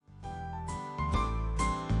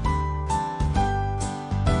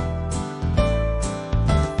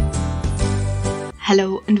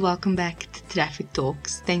Hello and welcome back to Traffic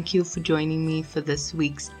Talks. Thank you for joining me for this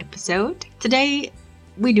week's episode. Today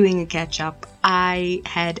we're doing a catch-up. I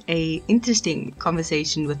had an interesting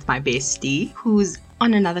conversation with my bestie who's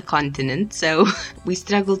on another continent, so we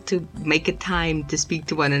struggled to make a time to speak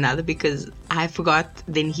to one another because I forgot,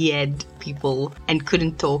 then he had people and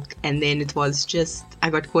couldn't talk, and then it was just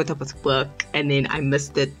I got caught up with work and then I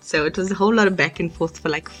missed it. So it was a whole lot of back and forth for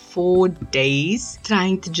like 4 days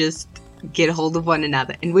trying to just get a hold of one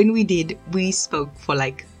another. And when we did, we spoke for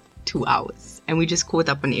like 2 hours and we just caught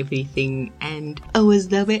up on everything and it was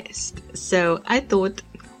the best. So I thought,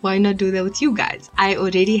 why not do that with you guys? I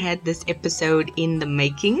already had this episode in the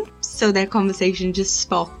making, so that conversation just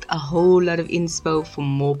sparked a whole lot of inspo for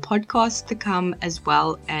more podcasts to come, as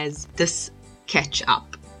well as this catch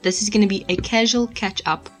up. This is going to be a casual catch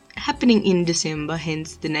up happening in December,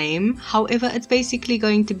 hence the name. However, it's basically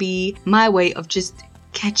going to be my way of just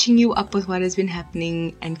catching you up with what has been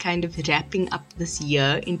happening and kind of wrapping up this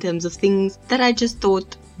year in terms of things that I just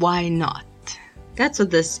thought, why not? That's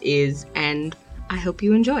what this is, and I hope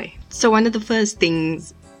you enjoy. So one of the first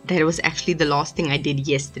things that was actually the last thing I did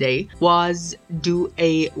yesterday was do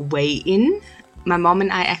a weigh-in. My mom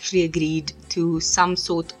and I actually agreed to some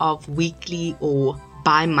sort of weekly or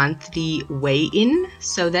bi-monthly weigh-in.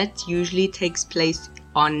 So that usually takes place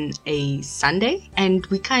on a Sunday, and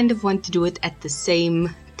we kind of want to do it at the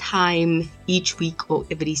same time each week or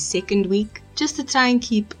every second week, just to try and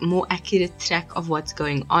keep more accurate track of what's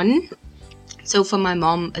going on. So for my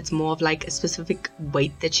mom, it's more of like a specific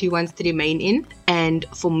weight that she wants to remain in. And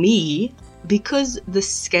for me, because the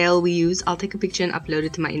scale we use, I'll take a picture and upload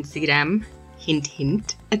it to my Instagram. Hint,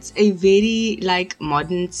 hint. It's a very like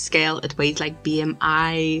modern scale. It weighs like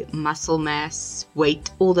BMI, muscle mass,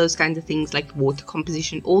 weight, all those kinds of things, like water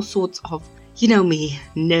composition, all sorts of, you know me,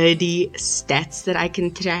 nerdy stats that I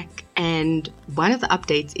can track. And one of the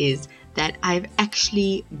updates is that I've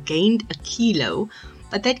actually gained a kilo,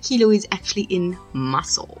 but that kilo is actually in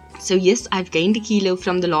muscle. So yes, I've gained a kilo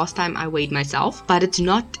from the last time I weighed myself, but it's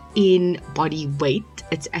not in body weight,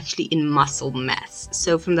 it's actually in muscle mass.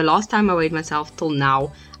 So from the last time I weighed myself till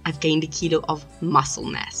now, I've gained a kilo of muscle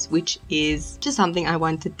mass, which is just something I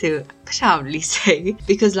wanted to proudly say,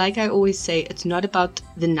 because like I always say, it's not about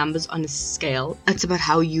the numbers on a scale, it's about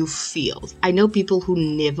how you feel. I know people who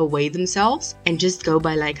never weigh themselves and just go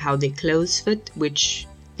by like how their clothes fit, which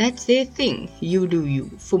that's their thing. You do you.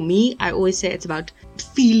 For me, I always say it's about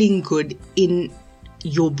feeling good in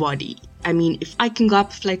your body. I mean, if I can go up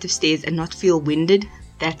a flight of stairs and not feel winded,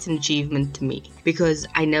 that's an achievement to me. Because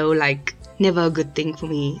I know, like, never a good thing for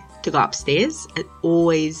me to go upstairs. It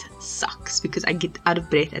always sucks because I get out of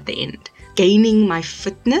breath at the end. Gaining my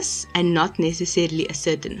fitness and not necessarily a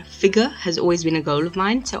certain figure has always been a goal of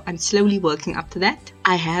mine, so I'm slowly working up to that.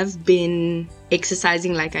 I have been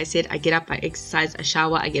exercising, like I said. I get up, I exercise, I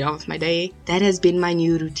shower, I get on with my day. That has been my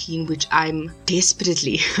new routine, which I'm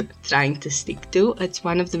desperately trying to stick to. It's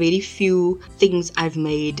one of the very few things I've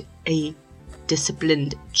made a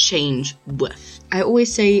disciplined change with. I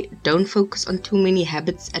always say don't focus on too many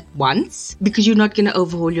habits at once, because you're not going to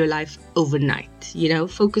overhaul your life overnight. You know,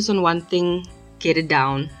 focus on one thing, get it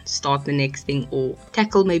down, start the next thing, or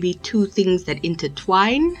tackle maybe 2 things that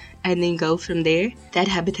intertwine and then go from there. That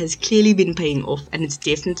habit has clearly been paying off, and it's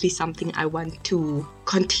definitely something I want to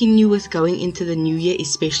continue with going into the new year,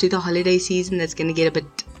 especially the holiday season. That's going to get a bit,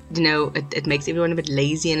 you know, it makes everyone a bit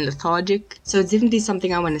lazy and lethargic. So it's definitely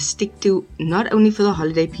something I want to stick to, not only for the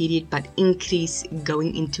holiday period, but increase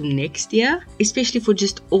going into next year, especially for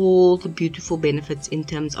just all the beautiful benefits in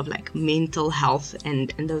terms of like mental health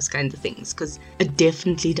and those kinds of things, because it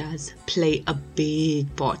definitely does play a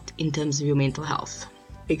big part in terms of your mental health.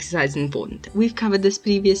 Exercise is important. We've covered this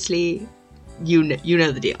previously. You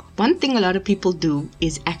know the deal. One thing a lot of people do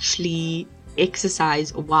is actually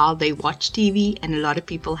exercise while they watch TV, and a lot of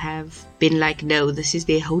people have been like, no, this is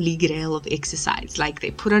their holy grail of exercise. Like,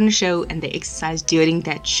 they put on a show and they exercise during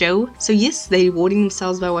that show. So yes, they're rewarding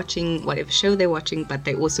themselves by watching whatever show they're watching, but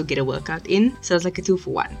they also get a workout in. So it's like a 2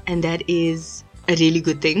 for 1, and that is a really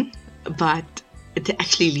good thing. But it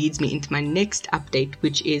actually leads me into my next update,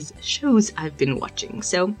 which is shows I've been watching.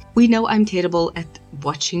 So we know I'm terrible at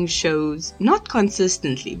watching shows, not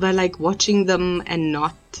consistently, but like watching them and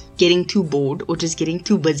not getting too bored or just getting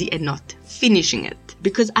too busy and not finishing it.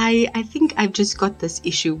 Because I think I've just got this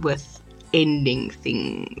issue with ending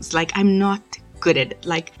things. Like, I'm not good at it.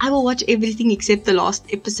 Like, I will watch everything except the last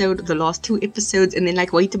episode, the last 2 episodes, and then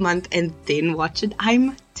like wait a month and then watch it.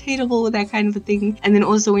 I'm terrible with that kind of a thing. And then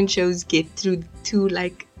also when shows get through too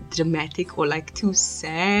like dramatic or like too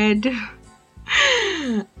sad,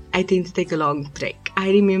 I tend to take a long break. I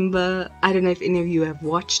remember, I don't know if any of you have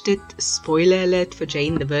watched it, spoiler alert for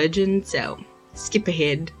Jane the Virgin, so skip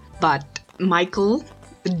ahead, but Michael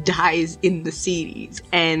dies in the series,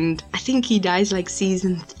 and I think he dies like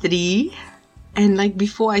season 3, and like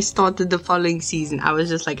before I started the following season, I was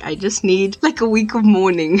just like, I just need like a week of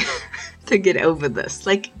mourning to get over this.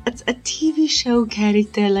 Like, it's a TV show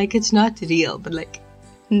character, like it's not real, but like,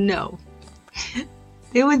 no.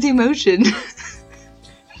 There was emotion.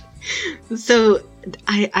 So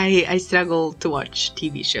I struggle to watch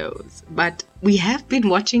TV shows, but we have been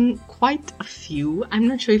watching quite a few. I'm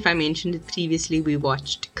not sure if I mentioned it previously. We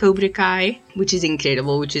watched Cobra Kai, which is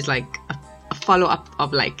incredible, which is like a follow-up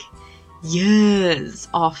of like years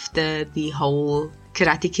after the whole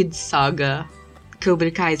Karate Kid saga.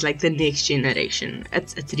 Cobra Kai is like the next generation.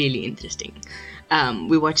 It's really interesting.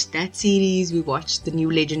 We watched that series. We watched The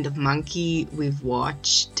New Legend of Monkey. We've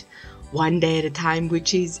watched One Day at a Time,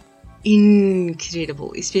 which is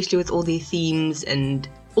incredible, especially with all their themes and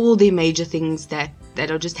all their major things that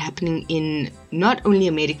are just happening in not only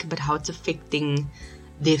America, but how it's affecting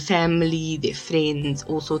their family, their friends,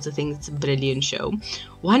 all sorts of things. It's a brilliant show.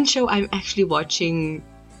 One show I'm actually watching,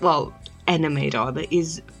 well, anime rather,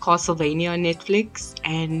 is Castlevania on Netflix,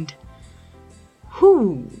 and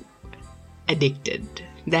addicted.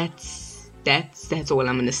 That's all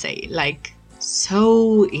I'm gonna say. Like,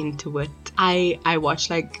 so into it. I watch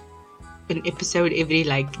like an episode every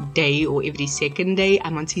like day or every second day.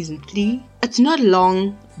 I'm on season 3. It's not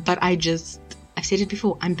long, but I've said it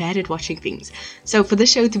before, I'm bad at watching things. So for the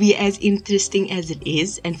show to be as interesting as it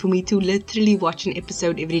is, and for me to literally watch an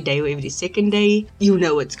episode every day or every second day, you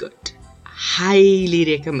know it's good. Highly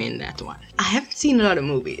recommend that one. I haven't seen a lot of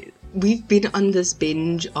movies. We've been on this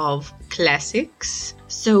binge of classics.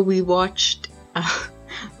 So we watched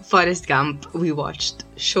Forrest Gump. We watched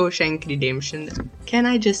Shawshank Redemption. Can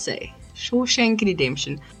I just say, Shawshank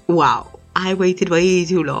Redemption. Wow. I waited way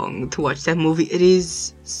too long to watch that movie. It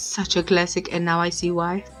is such a classic, and now I see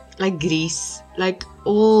why. Like Grease, like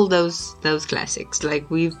all those classics. Like,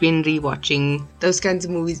 we've been rewatching those kinds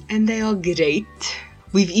of movies, and they are great.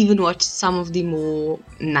 We've even watched some of the more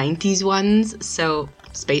 90s ones. So,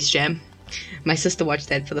 Space Jam. My sister watched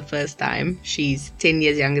that for the first time. She's 10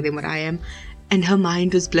 years younger than what I am, and her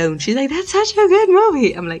mind was blown. She's like, that's such a good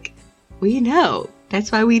movie. I'm like, we know. That's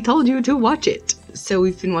why we told you to watch it. So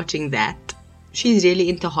we've been watching that. She's really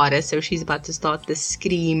into horror, so she's about to start the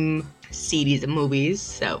Scream series of movies.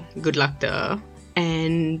 So good luck to her.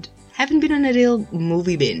 And haven't been on a real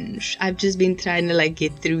movie binge. I've just been trying to like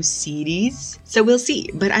get through series. So we'll see.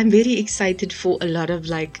 But I'm very excited for a lot of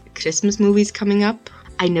like Christmas movies coming up.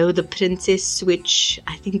 I know the Princess Switch.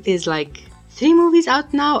 I think there's like 3 movies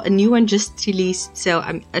out now. A new one just released,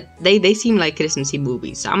 so they seem like Christmassy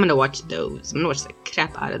movies, so I'm gonna watch those. I'm gonna watch the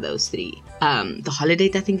crap out of those 3. The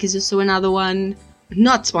Holiday, I think, is also another one.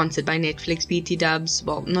 Not sponsored by Netflix, BT Dubs.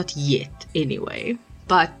 Well, not yet anyway,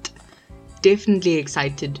 but definitely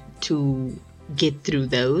excited to get through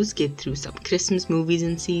those, get through some Christmas movies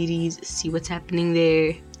and series, see what's happening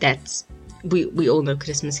there. We all know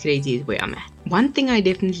Christmas crazy is where I'm at. One thing I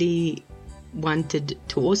definitely wanted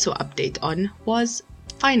to also update on was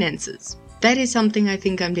finances. That is something I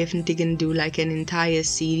think I'm definitely going to do like an entire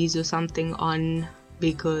series or something on,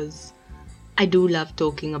 because I do love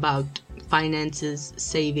talking about finances,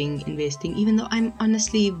 saving, investing, even though I'm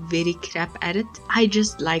honestly very crap at it. I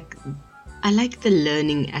like the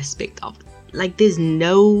learning aspect of it. Like, there's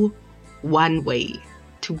no one way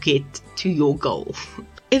to get to your goal.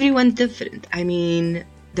 Everyone's different. I mean,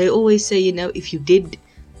 they always say, if you did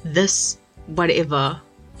this whatever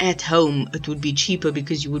at home, it would be cheaper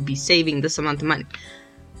because you would be saving this amount of money.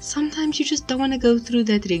 Sometimes you just don't want to go through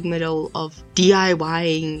that rigmarole of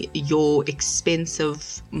DIYing your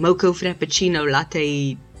expensive mocha frappuccino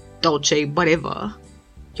latte dolce whatever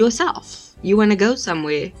yourself. You want to go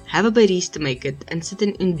somewhere, have a barista make it, and sit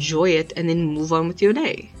and enjoy it, and then move on with your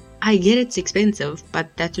day. I get it's expensive, but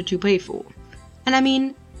that's what you pay for. And I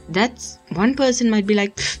mean, that's one person might be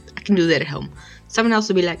like, I can do that at home. Someone else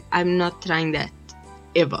will be like, I'm not trying that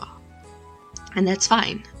ever. And that's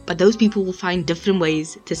fine. But those people will find different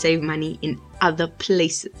ways to save money in other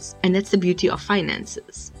places. And that's the beauty of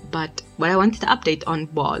finances. But what I wanted to update on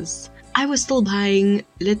was, I was still buying,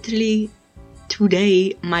 literally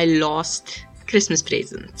today, my last Christmas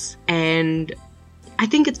presents. And I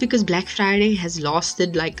think it's because Black Friday has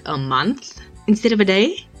lasted like a month instead of a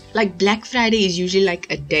day. Like, Black Friday is usually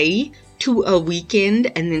like a day to a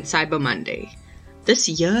weekend, and then Cyber Monday. This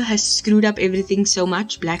year has screwed up everything so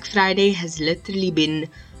much. Black Friday has literally been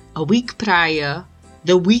a week prior,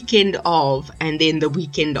 the weekend of, and then the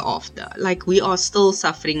weekend after. Like, we are still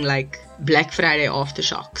suffering like Black Friday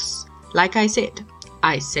aftershocks. Like I said,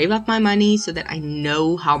 I save up my money so that I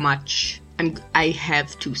know how much I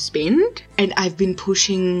have to spend, and I've been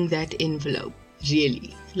pushing that envelope,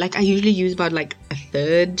 really. Like, I usually use about like a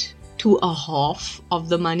third to a half of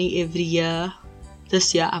the money every year.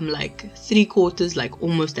 This year I'm like 3/4, like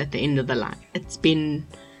almost at the end of the line. It's been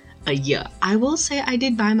a year. I will say I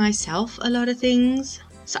did buy myself a lot of things,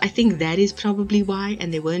 so I think that is probably why,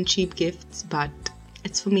 and they weren't cheap gifts, but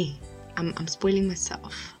it's for me. I'm spoiling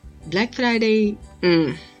myself. Black Friday,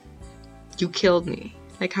 you killed me.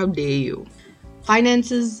 Like, how dare you?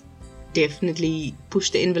 Finances, definitely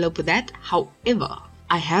push the envelope with that. However,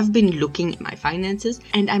 I have been looking at my finances,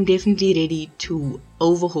 and I'm definitely ready to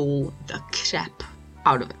overhaul the crap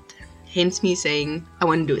out of it. Hence me saying I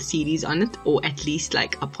want to do a series on it, or at least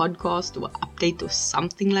like a podcast or update or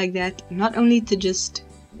something like that. Not only to just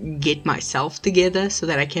get myself together so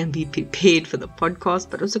that I can be prepared for the podcast,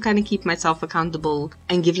 but also kind of keep myself accountable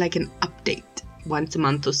and give like an update once a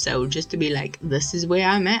month or so, just to be like, this is where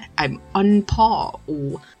I'm at, I'm on par,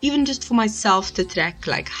 or even just for myself to track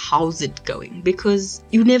like, how's it going? Because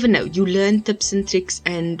you never know, you learn tips and tricks,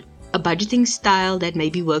 and a budgeting style that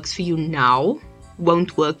maybe works for you now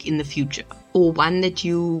won't work in the future, or one that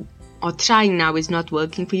you are trying now is not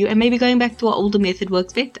working for you, and maybe going back to an older method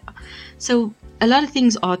works better. So a lot of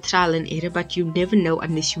things are trial and error, but you never know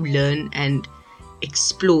unless you learn and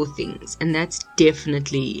explore things, and that's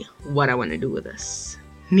definitely what I want to do with this.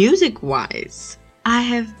 Music wise, I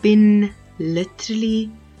have been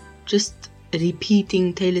literally just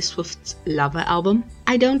repeating Taylor Swift's Lover album.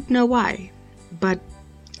 I don't know why, but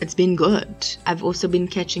it's been good. I've also been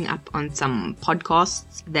catching up on some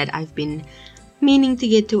podcasts that I've been meaning to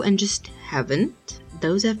get to and just haven't.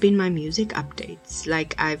 Those have been my music updates.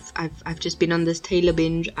 Like, I've just been on this Taylor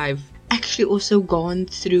binge. I've actually also gone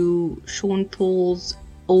through Sean Paul's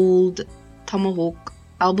old Tomahawk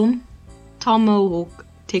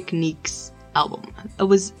Techniques album. It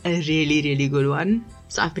was a really, really good one.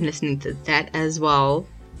 So I've been listening to that as well.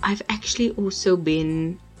 I've actually also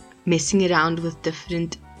been messing around with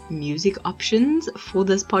different music options for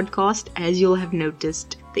this podcast. As you'll have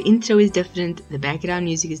noticed, the intro is different, the background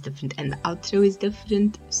music is different, and the outro is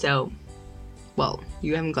different. So, well,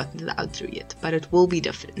 you haven't gotten to the outro yet, but it will be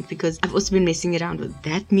different because I've also been messing around with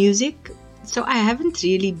that music. So I haven't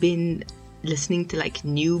really been listening to like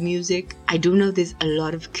new music. I do know there's a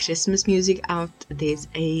lot of Christmas music out. There's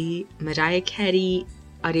a Mariah Carey,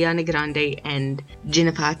 Ariana Grande and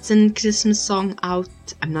Jennifer Hudson Christmas song out.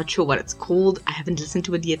 I'm not sure what it's called. I haven't listened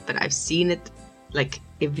to it yet, but I've seen it like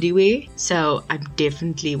everywhere. So I'm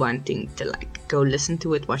definitely wanting to like go listen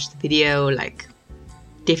to it, watch the video, like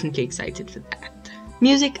definitely excited for that.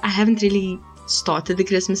 Music, I haven't really started the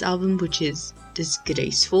Christmas album, which is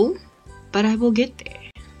disgraceful, but I will get there.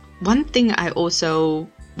 One thing I also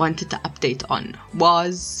wanted to update on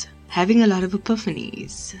was having a lot of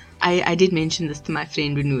epiphanies. I did mention this to my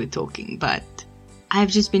friend when we were talking, but I've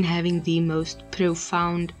just been having the most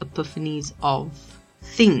profound epiphanies of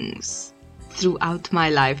things throughout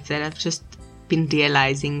my life that I've just been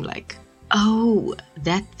realizing like, oh,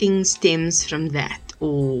 that thing stems from that,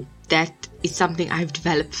 or that is something I've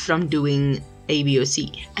developed from doing A, B, or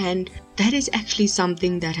C. And that is actually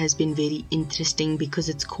something that has been very interesting because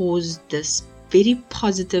it's caused this very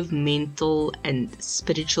positive mental and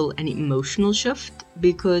spiritual and emotional shift,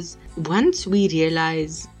 because once we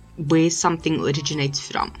realize where something originates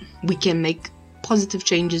from, we can make positive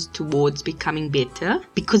changes towards becoming better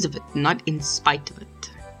because of it, not in spite of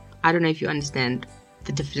it. I don't know if you understand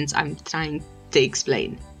the difference I'm trying to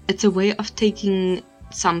explain. It's a way of taking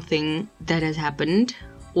something that has happened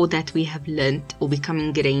or that we have learned or become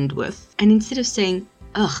ingrained with, and instead of saying,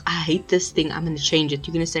 ugh, I hate this thing, I'm going to change it,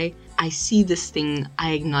 you're going to say, I see this thing,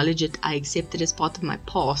 I acknowledge it, I accept it as part of my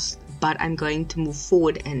past, but I'm going to move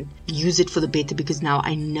forward and use it for the better because now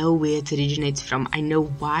I know where it originates from. I know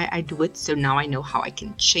why I do it, so now I know how I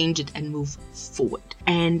can change it and move forward.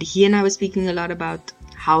 And he and I were speaking a lot about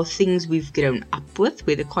how things we've grown up with,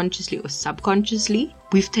 whether consciously or subconsciously,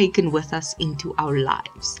 we've taken with us into our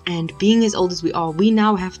lives. And being as old as we are, we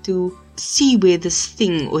now have to see where this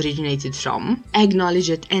thing originated from, acknowledge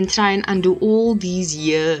it, and try and undo all these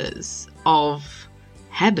years of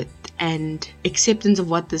habit and acceptance of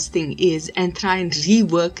what this thing is, and try and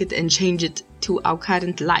rework it and change it to our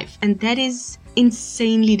current life. And that is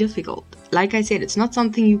insanely difficult. Like I said, it's not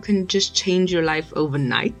something you can just change your life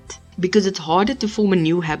overnight, because it's harder to form a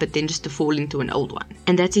new habit than just to fall into an old one.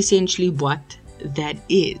 And that's essentially what that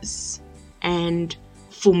is. And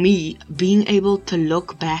for me, being able to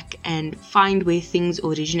look back and find where things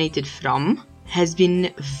originated from has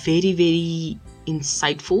been very, very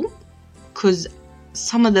insightful because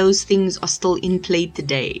some of those things are still in play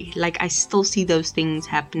today. Like, I still see those things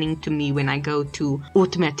happening to me when I go to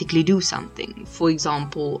automatically do something. For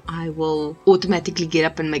example, I will automatically get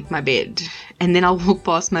up and make my bed, and then I'll walk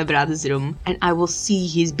past my brother's room and I will see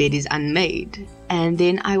his bed is unmade, and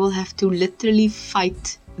then I will have to literally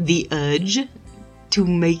fight the urge to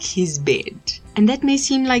make his bed. And that may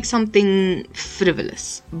seem like something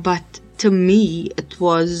frivolous, but to me it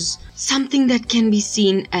was something that can be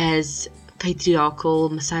seen as patriarchal,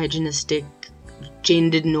 misogynistic,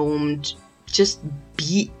 gendered normed, just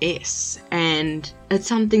BS. And it's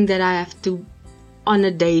something that I have to, on a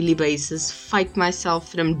daily basis, fight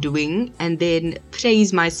myself from doing and then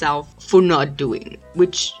praise myself for not doing,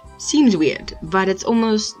 which seems weird, but it's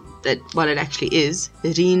almost that what it actually is,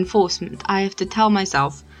 reinforcement. I have to tell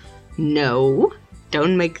myself, no,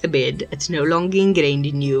 don't make the bed. It's no longer ingrained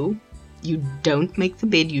in you. You don't make the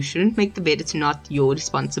bed. You shouldn't make the bed. It's not your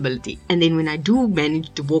responsibility. And then when I do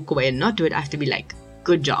manage to walk away and not do it, I have to be like,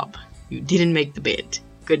 good job. You didn't make the bed.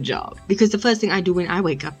 Good job. Because the first thing I do when I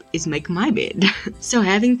wake up is make my bed. So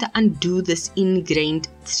having to undo this ingrained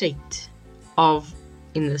trait of,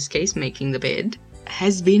 in this case, making the bed,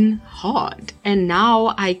 has been hard. And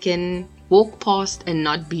now I can walk past and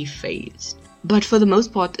not be fazed. But for the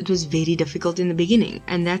most part, it was very difficult in the beginning.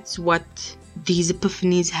 And that's what these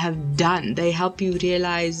epiphanies have done. They help you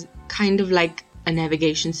realize, kind of like a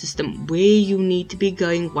navigation system, where you need to be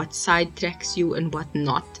going, what sidetracks you and what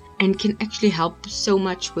not, and can actually help so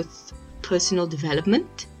much with personal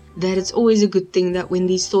development, that it's always a good thing that when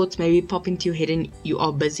these thoughts maybe pop into your head and you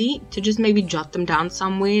are busy, to just maybe jot them down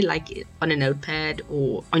somewhere, like on a notepad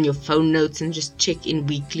or on your phone notes, and just check in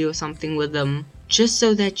weekly or something with them, just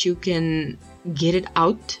so that you can get it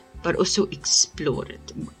out but also explore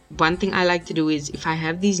it. One thing I like to do is, if I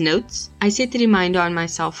have these notes, I set a reminder on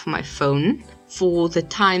myself for my phone for the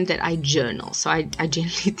time that I journal. So I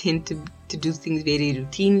generally tend to do things very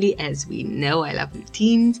routinely. As we know, I love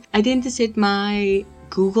routines. I tend to set my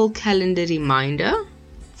Google Calendar reminder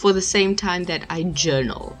for the same time that I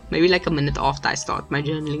journal, maybe like a minute after I start my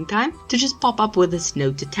journaling time, to just pop up with this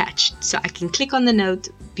note attached. So I can click on the note,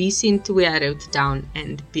 be sent to where I wrote it down,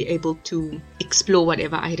 and be able to explore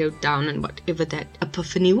whatever I wrote down and whatever that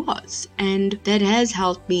epiphany was. And that has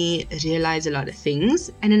helped me realize a lot of things.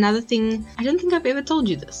 And another thing, I don't think I've ever told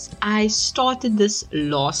you this, I started this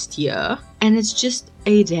last year, and it's just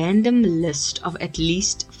a random list of at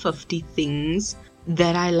least 50 things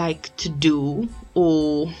that I like to do,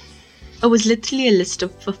 or it was literally a list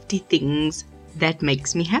of 50 things that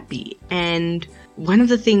makes me happy. And one of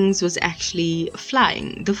the things was actually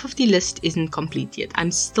flying. The 50 list isn't complete yet.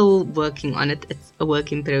 I'm still working on it. It's a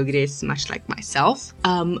work in progress, much like myself.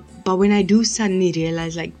 But when I do suddenly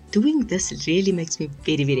realize, like, doing this really makes me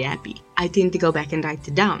very, very happy, I tend to go back and write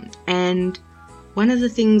it down. And one of the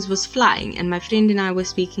things was flying. And my friend and I were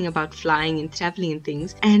speaking about flying and traveling and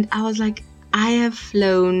things. And I was like, I have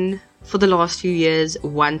flown for the last few years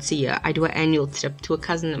once a year. I do an annual trip to a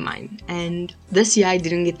cousin of mine, and this year I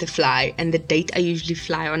didn't get to fly, and the date I usually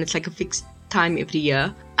fly on, it's like a fixed time every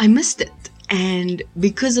year, I missed it. And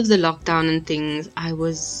because of the lockdown and things, I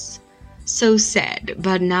was so sad.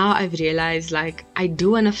 But now I've realized, like, I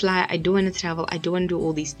do want to fly, I do want to travel, I do want to do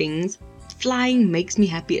all these things. Flying makes me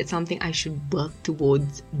happy. It's something I should work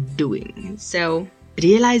towards doing. So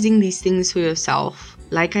realizing these things for yourself,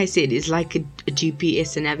 like I said, is like a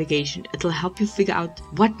GPS, a navigation. It'll help you figure out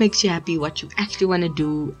what makes you happy, what you actually want to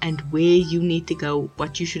do, and where you need to go,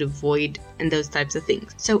 what you should avoid, and those types of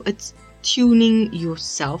things. So it's tuning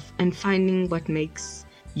yourself and finding what makes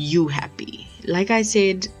you happy. Like I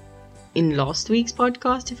said in last week's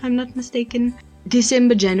podcast, if I'm not mistaken,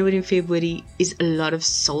 December, January, and February is a lot of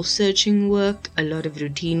soul-searching work, a lot of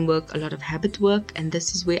routine work, a lot of habit work, and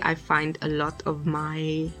this is where I find a lot of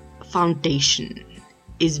my foundation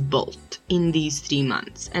is built in these 3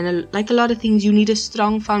 months. And like a lot of things, you need a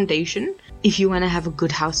strong foundation if you want to have a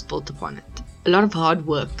good house built upon it. A lot of hard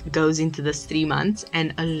work goes into this 3 months,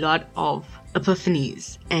 and a lot of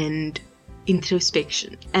epiphanies and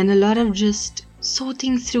introspection, and a lot of just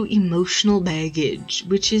sorting through emotional baggage,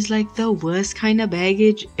 which is like the worst kind of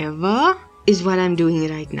baggage ever, is what I'm doing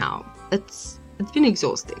right now. It's been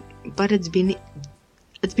exhausting, but it's been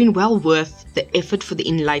well worth the effort for the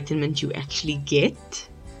enlightenment you actually get.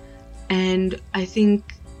 And I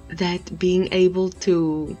think that being able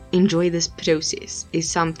to enjoy this process is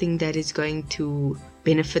something that is going to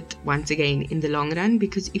benefit once again in the long run,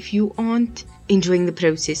 because if you aren't enjoying the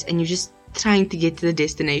process and you're just trying to get to the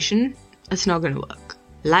destination, it's not going to work.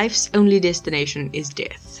 Life's only destination is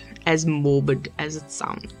death, as morbid as it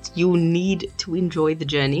sounds. You need to enjoy the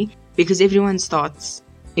journey, because everyone starts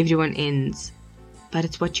everyone ends, but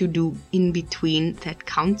it's what you do in between that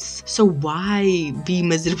counts. So why be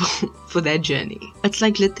miserable for that journey? It's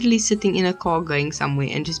like literally sitting in a car going somewhere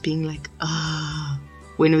and just being like,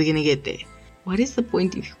 when are we gonna get there? What is the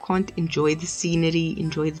point if you can't enjoy the scenery,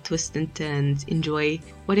 enjoy the twists and turns, enjoy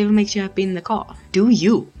whatever makes you happy in the car? Do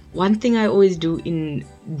you? One thing I always do in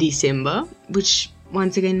December, which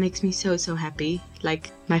once again makes me so happy,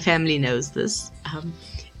 like my family knows this,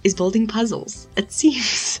 is building puzzles. It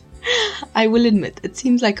seems, I will admit, it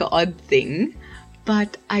seems like an odd thing,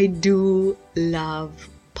 but I do love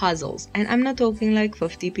puzzles. And I'm not talking like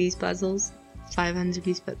 50-piece puzzles,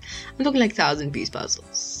 500-piece puzzles. I'm talking like 1,000-piece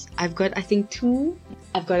puzzles. I've got, I think, two.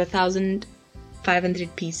 I've got a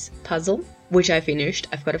 1,500-piece puzzle, which I finished.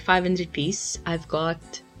 I've got a 500-piece. I've got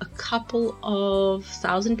a couple of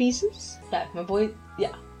 1,000 pieces. My voice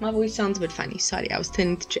sounds a bit funny. Sorry, I was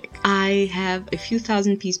turning to check. I have a few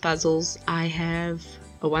 1,000-piece puzzles. I have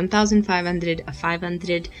a 1,500, a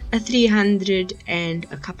 500, a 300, and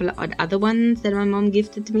a couple of other ones that my mom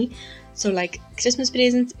gifted to me. So like Christmas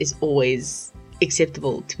presents is always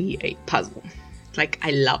acceptable to be a puzzle. Like,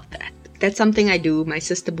 I love that. That's something I do. My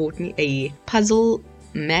sister bought me a puzzle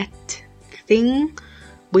mat thing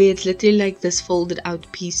where it's literally like this folded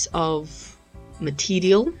out piece of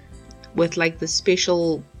material with like the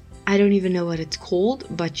special, I don't even know what it's called,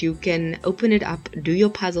 but you can open it up, do your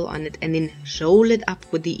puzzle on it, and then roll it up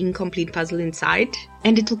with the incomplete puzzle inside,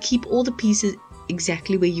 and it will keep all the pieces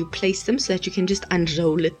exactly where you place them so that you can just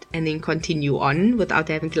unroll it and then continue on without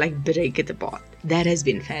having to like break it apart. That has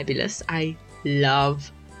been fabulous. I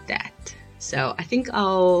love that. So I think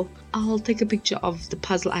I'll take a picture of the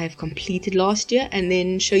puzzle I have completed last year and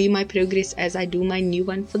then show you my progress as I do my new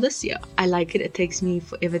one for this year. I like it. It takes me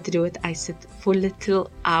forever to do it. I sit for little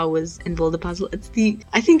hours and build a puzzle.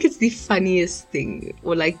 I think it's the funniest thing,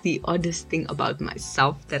 or like the oddest thing about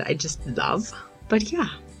myself that I just love. But yeah,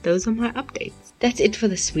 those are my updates. That's it for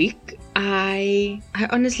this week. I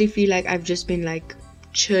honestly feel like I've just been like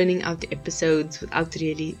churning out the episodes without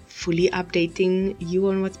really fully updating you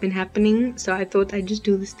on what's been happening, so I thought I'd just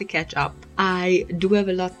do this to catch up. I do have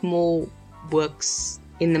a lot more works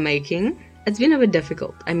in the making. It's been a bit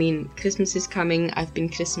difficult. I mean, Christmas is coming. I've been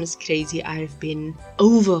Christmas crazy. I've been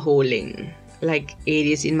overhauling like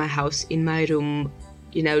areas in my house, in my room,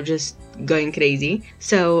 just going crazy.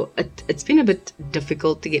 So it's been a bit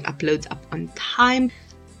difficult to get uploads up on time.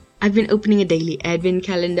 I've been opening a daily advent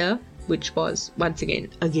calendar, which was once again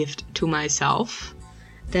a gift to myself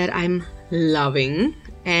that I'm loving,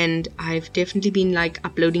 and I've definitely been like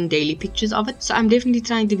uploading daily pictures of it. So I'm definitely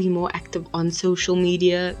trying to be more active on social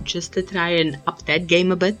media just to try and up that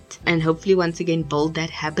game a bit, and hopefully once again build that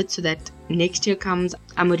habit so that next year comes,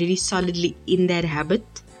 I'm already solidly in that habit,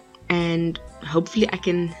 and hopefully I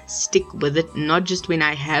can stick with it, not just when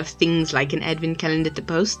I have things like an advent calendar to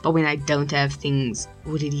post, but when I don't have things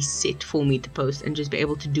already set for me to post, and just be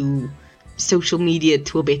able to do social media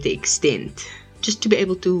to a better extent, just to be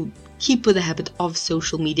able to keep with the habit of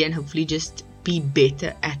social media and hopefully just be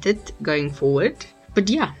better at it going forward. But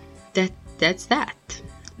yeah, that's that.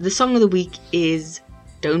 The song of the week is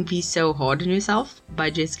Don't Be So Hard on Yourself by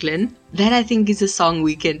Jess Glynn. That I think is a song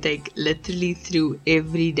we can take literally through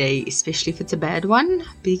every day, especially if it's a bad one,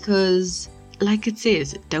 because like it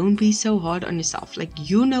says, don't be so hard on yourself. Like,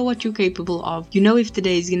 you know what you're capable of. You know if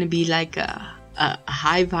today is going to be like a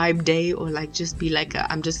high vibe day, or like just be like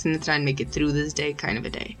I'm just going to try and make it through this day kind of a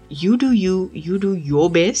day. You do your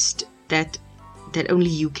best that only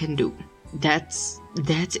you can do. That's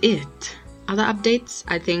it. Other updates,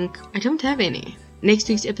 I think I don't have any. Next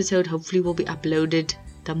week's episode hopefully will be uploaded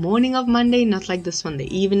the morning of Monday, not like this one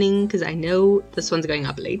the evening, because I know this one's going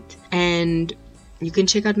up late. And you can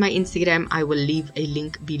check out my Instagram. I will leave a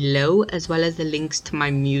link below, as well as the links to my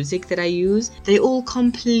music that I use. They're all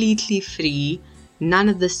completely free. None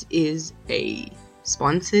of this is a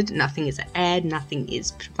sponsored, nothing is an ad, nothing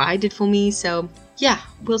is provided for me. So yeah,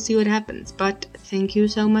 we'll see what happens. But thank you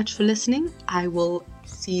so much for listening. I will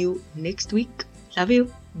see you next week. Love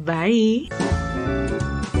you. Bye.